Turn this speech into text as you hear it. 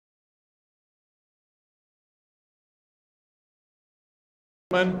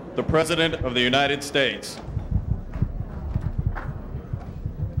The President of the United States.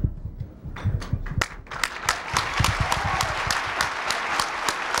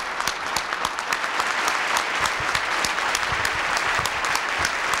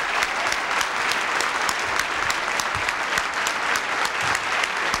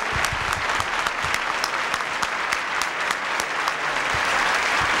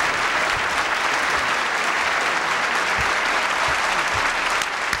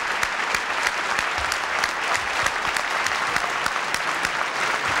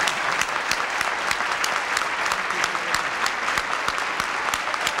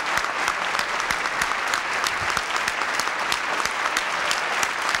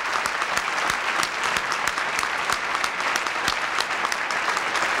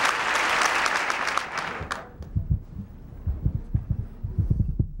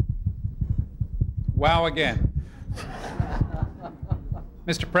 Wow again.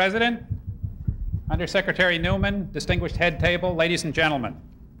 Mr. President, Undersecretary Newman, distinguished head table, ladies and gentlemen.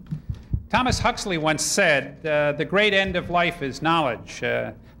 Thomas Huxley once said, the great end of life is knowledge,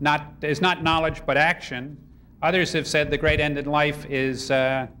 not knowledge but action. Others have said the great end in life is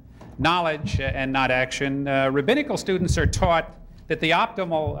knowledge and not action. Rabbinical students are taught that the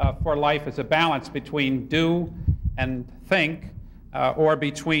optimal for life is a balance between do and think, or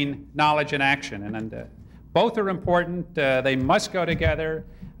between knowledge and action. And both are important. They must go together.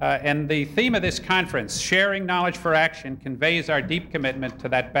 And the theme of this conference, Sharing Knowledge for Action, conveys our deep commitment to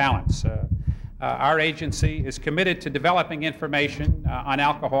that balance. Our agency is committed to developing information on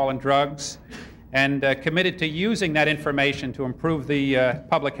alcohol and drugs, and committed to using that information to improve the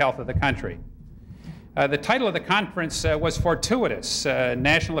public health of the country. The title of the conference was fortuitous.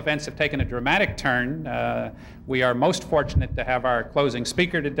 National events have taken a dramatic turn. We are most fortunate to have our closing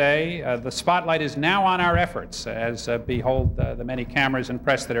speaker today. The spotlight is now on our efforts, as behold the many cameras and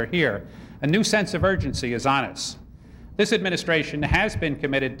press that are here. A new sense of urgency is on us. This administration has been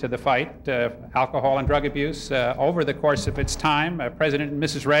committed to the fight, alcohol and drug abuse, over the course of its time. President and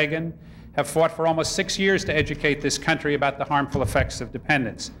Mrs. Reagan have fought for almost 6 years to educate this country about the harmful effects of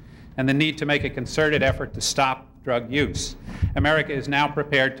dependence and the need to make a concerted effort to stop drug use. America is now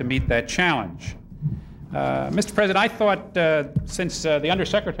prepared to meet that challenge. Mr. President, I thought since the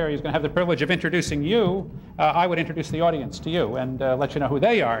Undersecretary is going to have the privilege of introducing you, I would introduce the audience to you and let you know who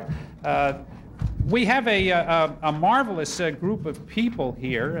they are. We have a marvelous group of people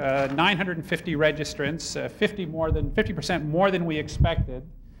here, 950 registrants, 50% more than we expected,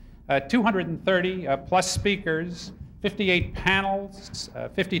 230 plus speakers, 58 panels,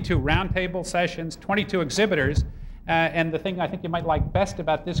 52 roundtable sessions, 22 exhibitors, and the thing I think you might like best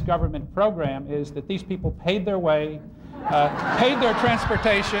about this government program is that these people paid their way, paid their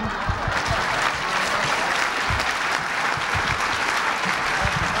transportation,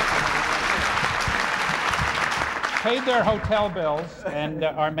 paid their hotel bills, and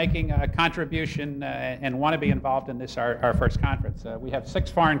are making a contribution and want to be involved in this, our first conference. We have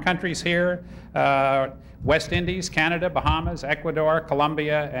 6 foreign countries here, West Indies, Canada, Bahamas, Ecuador,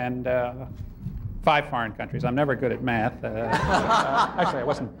 Colombia, and 5 foreign countries. I'm never good at math. Actually, it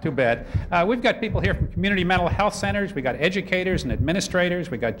wasn't too bad. We've got people here from community mental health centers. We've got educators and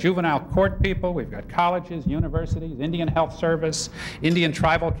administrators. We've got juvenile court people. We've got colleges, universities, Indian Health Service, Indian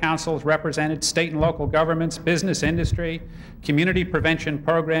tribal councils represented, state and local governments, business industry, community prevention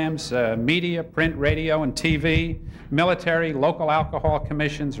programs, media, print, radio, and TV, military, local alcohol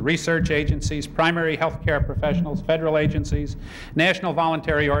commissions, research agencies, primary health care professionals, federal agencies, national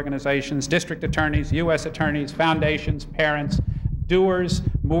voluntary organizations, district attorneys, U.S. attorneys, foundations, parents, doers,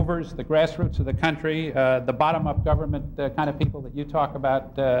 movers, the grassroots of the country, the bottom-up government kind of people that you talk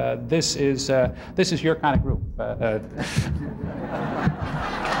about. This is your kind of group.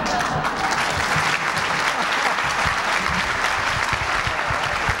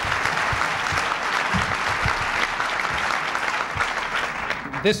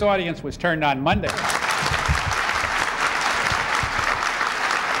 This audience was turned on Monday.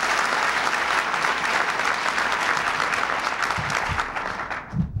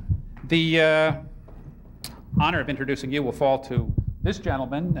 The honor of introducing you will fall to this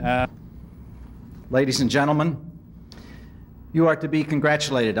gentleman. Ladies and gentlemen, you are to be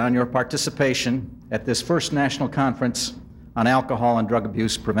congratulated on your participation at this first national conference on alcohol and drug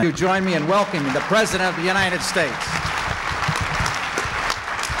abuse prevention. You join me in welcoming the President of the United States.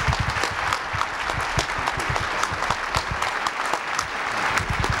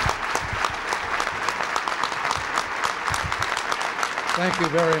 Thank you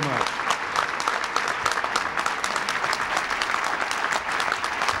very much.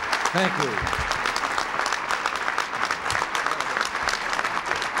 Thank you.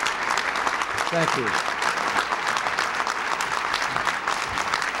 Thank you.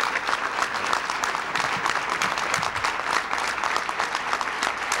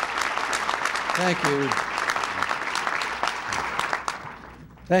 Thank you.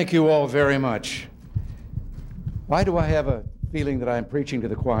 Thank you all very much. Why do I have a feeling that I'm preaching to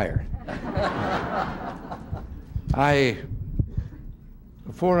the choir?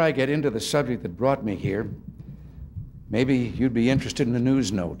 Before I get into the subject that brought me here, maybe you'd be interested in a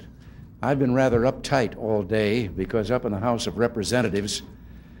news note. I've been rather uptight all day because up in the House of Representatives,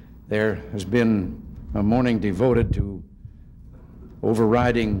 there has been a morning devoted to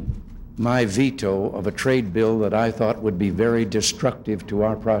overriding my veto of a trade bill that I thought would be very destructive to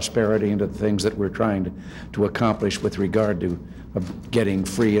our prosperity and to the things that we're trying to accomplish with regard to getting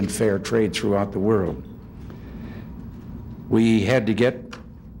free and fair trade throughout the world. We had to get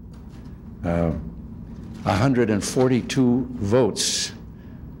 142 votes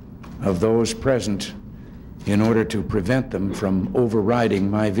of those present in order to prevent them from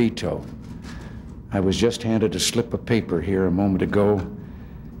overriding my veto. I was just handed a slip of paper here a moment ago.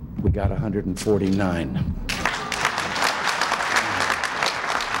 We got 149.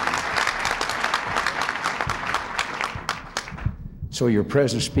 So your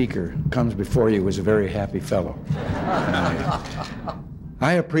present speaker comes before you as a very happy fellow.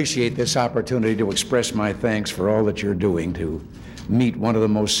 I appreciate this opportunity to express my thanks for all that you're doing to meet one of the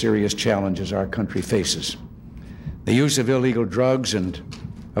most serious challenges our country faces. The use of illegal drugs and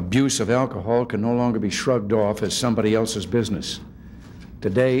abuse of alcohol can no longer be shrugged off as somebody else's business.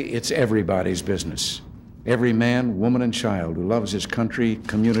 Today, it's everybody's business. Every man, woman, and child who loves his country,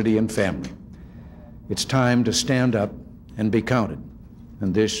 community, and family. It's time to stand up and be counted,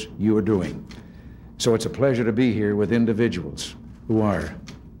 and this you are doing. So it's a pleasure to be here with individuals who are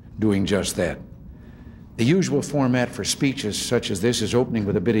doing just that. The usual format for speeches such as this is opening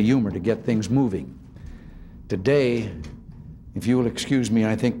with a bit of humor to get things moving. Today, if you will excuse me,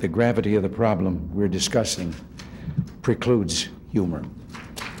 I think the gravity of the problem we're discussing precludes humor.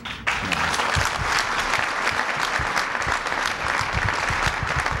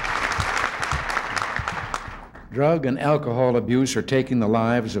 Drug and alcohol abuse are taking the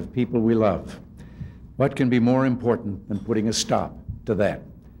lives of people we love. What can be more important than putting a stop to that?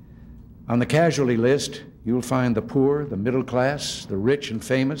 On the casualty list, you'll find the poor, the middle class, the rich and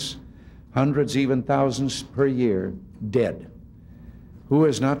famous, hundreds, even thousands per year, dead. Who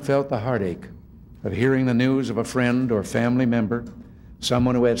has not felt the heartache of hearing the news of a friend or family member,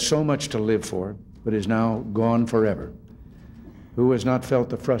 someone who had so much to live for, but is now gone forever? Who has not felt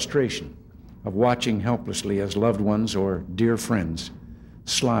the frustration of watching helplessly as loved ones or dear friends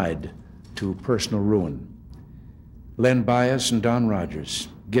slide to personal ruin? Len Bias and Don Rogers,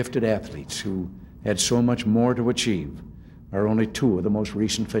 gifted athletes who had so much more to achieve, are only two of the most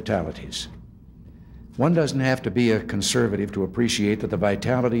recent fatalities. One doesn't have to be a conservative to appreciate that the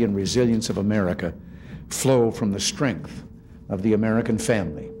vitality and resilience of America flow from the strength of the American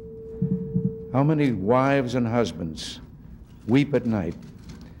family. How many wives and husbands weep at night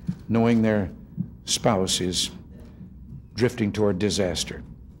knowing their spouse is drifting toward disaster?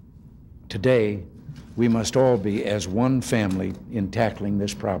 Today, we must all be as one family in tackling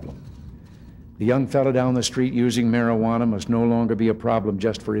this problem. The young fellow down the street using marijuana must no longer be a problem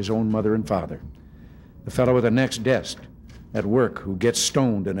just for his own mother and father. The fellow at the next desk at work who gets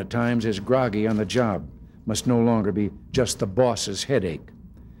stoned and at times is groggy on the job must no longer be just the boss's headache.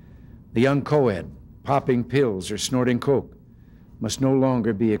 The young co-ed popping pills or snorting coke must no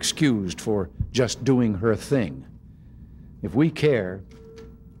longer be excused for just doing her thing. If we care,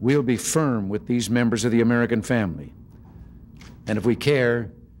 we'll be firm with these members of the American family. And if we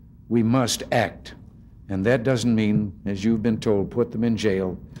care, we must act. And that doesn't mean, as you've been told, put them in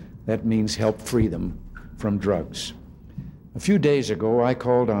jail. That means help free them from drugs. A few days ago, I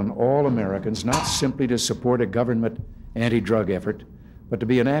called on all Americans not simply to support a government anti-drug effort, but to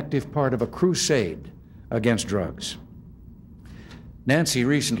be an active part of a crusade against drugs. Nancy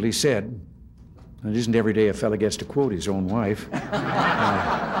recently said, and it isn't every day a fella gets to quote his own wife,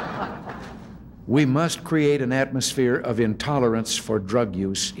 we must create an atmosphere of intolerance for drug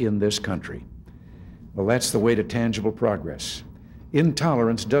use in this country. Well, that's the way to tangible progress.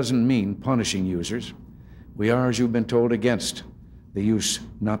 Intolerance doesn't mean punishing users. We are, as you've been told, against the use,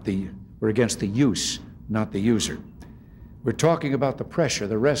 we're against the use, not the user. We're talking about the pressure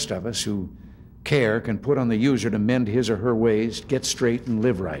the rest of us who care can put on the user to mend his or her ways, get straight, and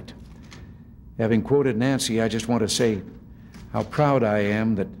live right. Having quoted Nancy, I just want to say how proud I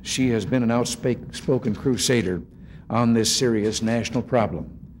am that she has been an outspoken crusader on this serious national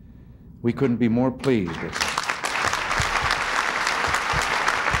problem. We couldn't be more pleased with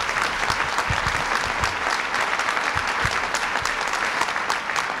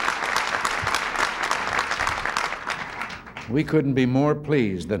We couldn't be more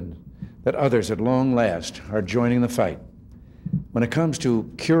pleased that others at long last are joining the fight. When it comes to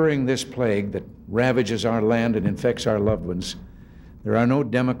curing this plague that ravages our land and infects our loved ones, there are no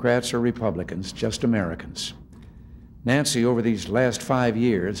Democrats or Republicans, just Americans. Nancy, over these last 5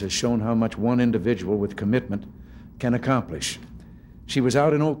 years, has shown how much one individual with commitment can accomplish. She was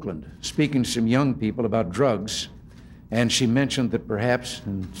out in Oakland speaking to some young people about drugs, and she mentioned that perhaps,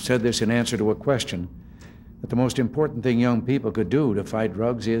 and said this in answer to a question, that the most important thing young people could do to fight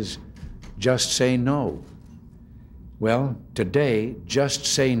drugs is just say no. Well, today, Just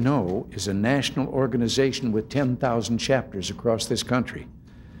Say No is a national organization with 10,000 chapters across this country.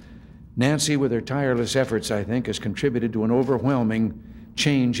 Nancy, with her tireless efforts, I think, has contributed to an overwhelming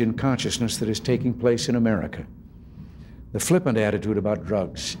change in consciousness that is taking place in America. The flippant attitude about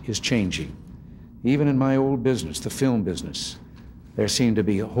drugs is changing. Even in my old business, the film business, there seem to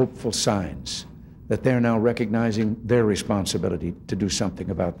be hopeful signs that they're now recognizing their responsibility to do something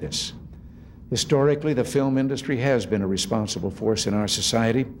about this. Historically, the film industry has been a responsible force in our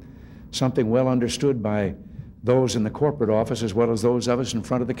society, something well understood by those in the corporate office as well as those of us in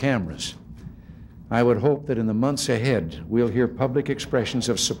front of the cameras. I would hope that in the months ahead, we'll hear public expressions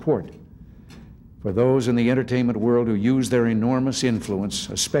of support for those in the entertainment world who use their enormous influence,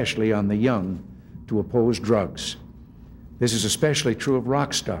 especially on the young, to oppose drugs. This is especially true of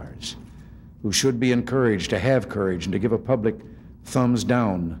rock stars, who should be encouraged to have courage and to give a public thumbs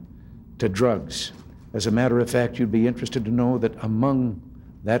down to drugs. As a matter of fact, you'd be interested to know that among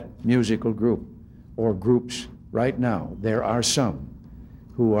that musical group or groups right now, there are some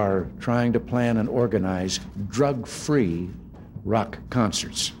who are trying to plan and organize drug-free rock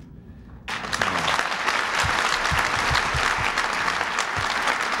concerts.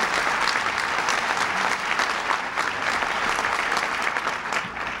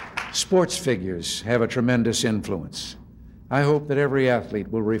 Sports figures have a tremendous influence. I hope that every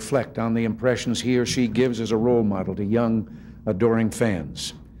athlete will reflect on the impressions he or she gives as a role model to young, adoring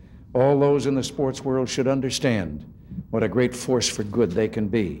fans. All those in the sports world should understand what a great force for good they can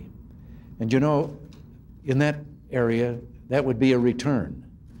be. And you know, in that area, that would be a return,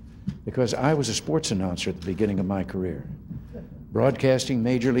 because I was a sports announcer at the beginning of my career, broadcasting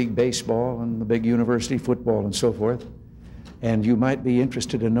Major League Baseball and the big university football and so forth. And you might be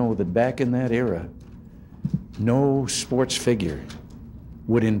interested to know that back in that era, no sports figure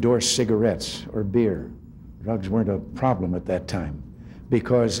would endorse cigarettes or beer. Drugs weren't a problem at that time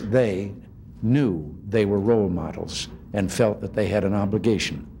because they knew they were role models and felt that they had an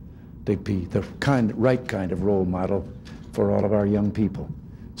obligation to be the right kind of role model for all of our young people.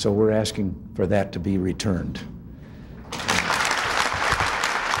 So we're asking for that to be returned.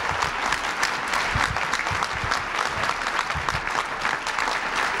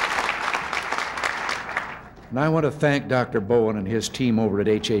 And I want to thank Dr. Bowen and his team over at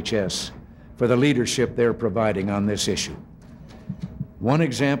HHS for the leadership they're providing on this issue. One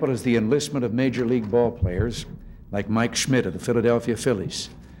example is the enlistment of Major League ball players like Mike Schmidt of the Philadelphia Phillies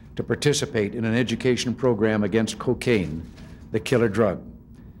to participate in an education program against cocaine, the killer drug.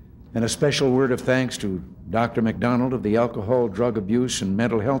 And a special word of thanks to Dr. McDonald of the Alcohol, Drug Abuse, and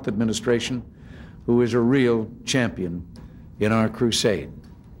Mental Health Administration, who is a real champion in our crusade.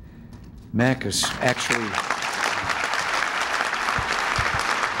 Mac is actually...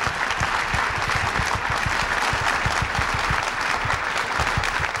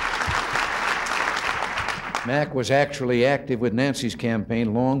 Mac was actually active with Nancy's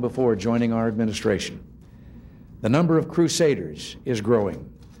campaign long before joining our administration. The number of crusaders is growing.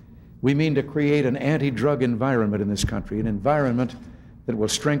 We mean to create an anti-drug environment in this country, an environment that will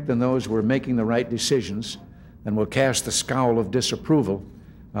strengthen those who are making the right decisions and will cast the scowl of disapproval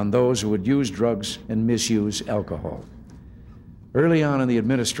on those who would use drugs and misuse alcohol. Early on in the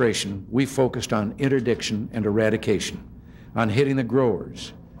administration, we focused on interdiction and eradication, on hitting the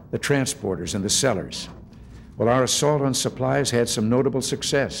growers, the transporters, and the sellers. Well, our assault on supplies had some notable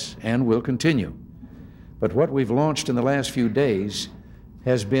success and will continue. But what we've launched in the last few days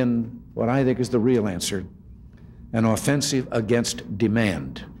has been what I think is the real answer, an offensive against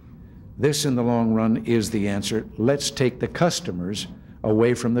demand. This, in the long run, is the answer. Let's take the customers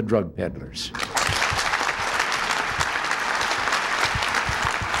away from the drug peddlers.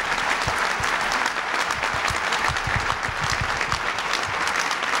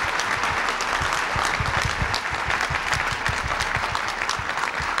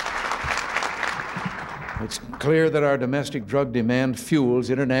 It's clear that our domestic drug demand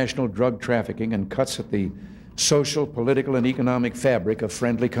fuels international drug trafficking and cuts at the social, political, and economic fabric of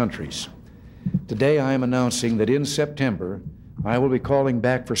friendly countries. Today, I am announcing that in September, I will be calling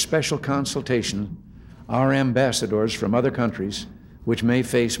back for special consultation our ambassadors from other countries which may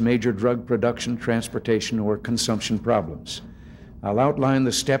face major drug production, transportation, or consumption problems. I'll outline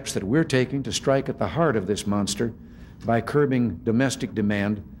the steps that we're taking to strike at the heart of this monster by curbing domestic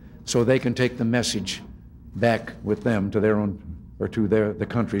demand so they can take the message back with them to their own, or to the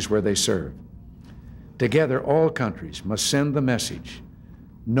countries where they serve. Together, all countries must send the message: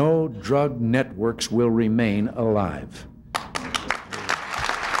 no drug networks will remain alive.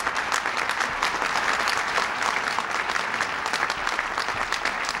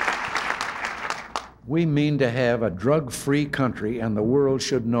 We mean to have a drug-free country, and the world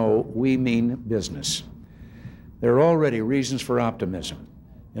should know we mean business. There are already reasons for optimism.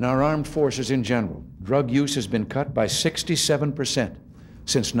 In our armed forces in general, drug use has been cut by 67%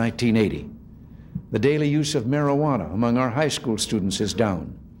 since 1980. The daily use of marijuana among our high school students is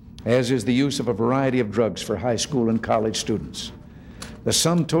down, as is the use of a variety of drugs for high school and college students. The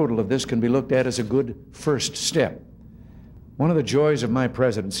sum total of this can be looked at as a good first step. One of the joys of my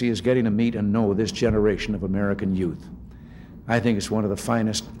presidency is getting to meet and know this generation of American youth. I think it's one of the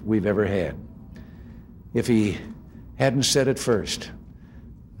finest we've ever had. If he hadn't said it first,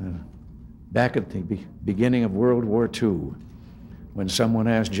 back at the beginning of World War II, when someone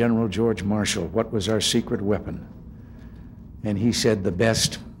asked General George Marshall what was our secret weapon, and he said, the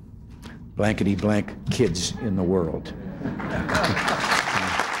best blankety blank kids in the world.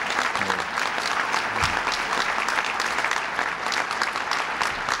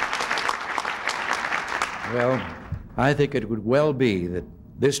 Well, I think it would well be that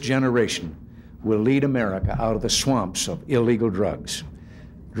this generation will lead America out of the swamps of illegal drugs.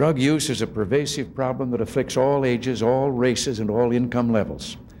 Drug use is a pervasive problem that afflicts all ages, all races, and all income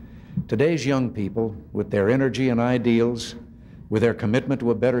levels. Today's young people, with their energy and ideals, with their commitment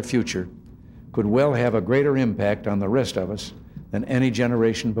to a better future, could well have a greater impact on the rest of us than any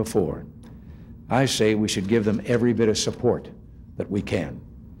generation before. I say we should give them every bit of support that we can.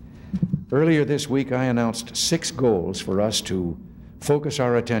 Earlier this week, I announced 6 goals for us to focus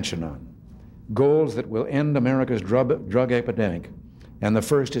our attention on. Goals that will end America's drug epidemic. And the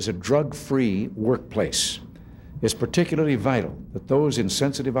first is a drug-free workplace. It's particularly vital that those in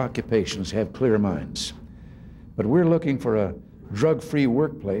sensitive occupations have clear minds. But we're looking for a drug-free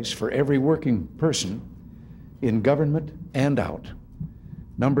workplace for every working person in government and out.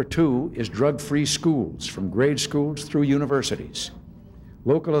 Number 2 is drug-free schools, from grade schools through universities.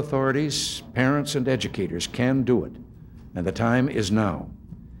 Local authorities, parents, and educators can do it, and the time is now.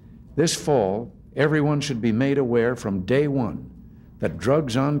 This fall, everyone should be made aware from day one that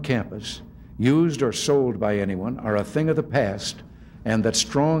drugs on campus, used or sold by anyone, are a thing of the past, and that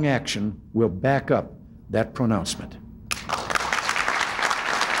strong action will back up that pronouncement.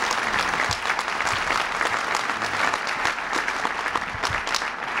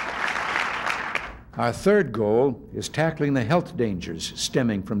 Our third goal is tackling the health dangers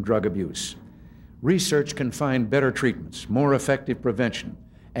stemming from drug abuse. Research can find better treatments, more effective prevention,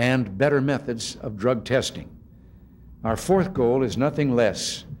 and better methods of drug testing. Our fourth goal is nothing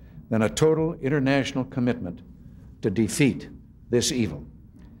less than a total international commitment to defeat this evil.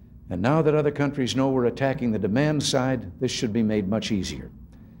 And now that other countries know we're attacking the demand side, this should be made much easier.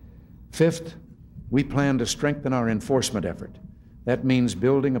 Fifth, we plan to strengthen our enforcement effort. That means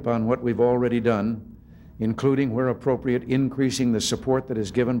building upon what we've already done, including, where appropriate, increasing the support that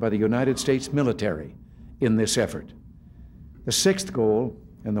is given by the United States military in this effort. The sixth goal,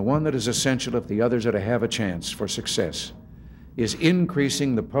 and the one that is essential if the others are to have a chance for success, is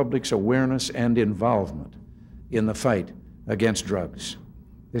increasing the public's awareness and involvement in the fight against drugs.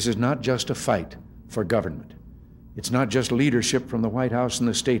 This is not just a fight for government. It's not just leadership from the White House and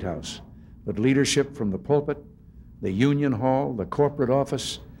the State House, but leadership from the pulpit, the union hall, the corporate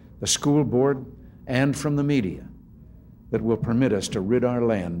office, the school board, and from the media that will permit us to rid our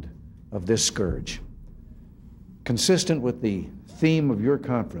land of this scourge. Consistent with the theme of your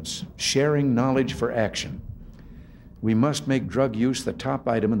conference, sharing knowledge for action, we must make drug use the top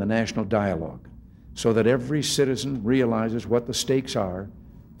item in the national dialogue so that every citizen realizes what the stakes are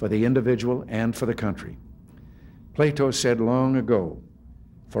for the individual and for the country. Plato said long ago,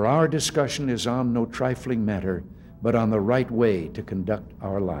 "For our discussion is on no trifling matter, but on the right way to conduct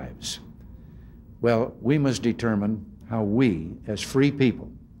our lives." Well, we must determine how we, as free people,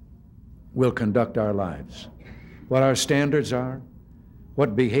 will conduct our lives, what our standards are,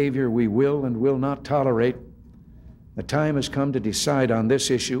 what behavior we will and will not tolerate. The time has come to decide on this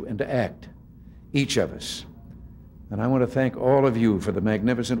issue and to act, each of us. And I want to thank all of you for the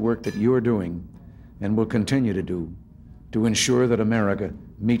magnificent work that you are doing and will continue to do to ensure that America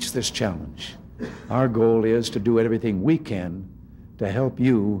meets this challenge. Our goal is to do everything we can to help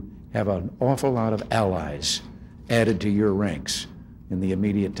you have an awful lot of allies added to your ranks in the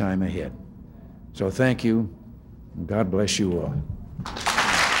immediate time ahead. So thank you, and God bless you all.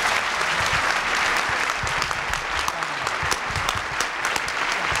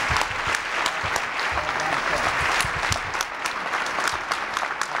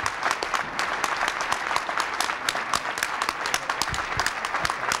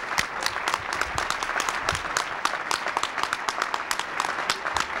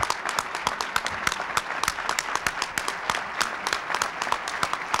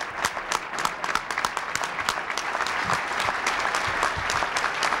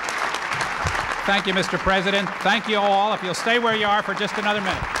 Thank you, Mr. President. Thank you all. If you'll stay where you are for just another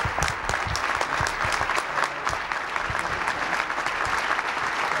minute.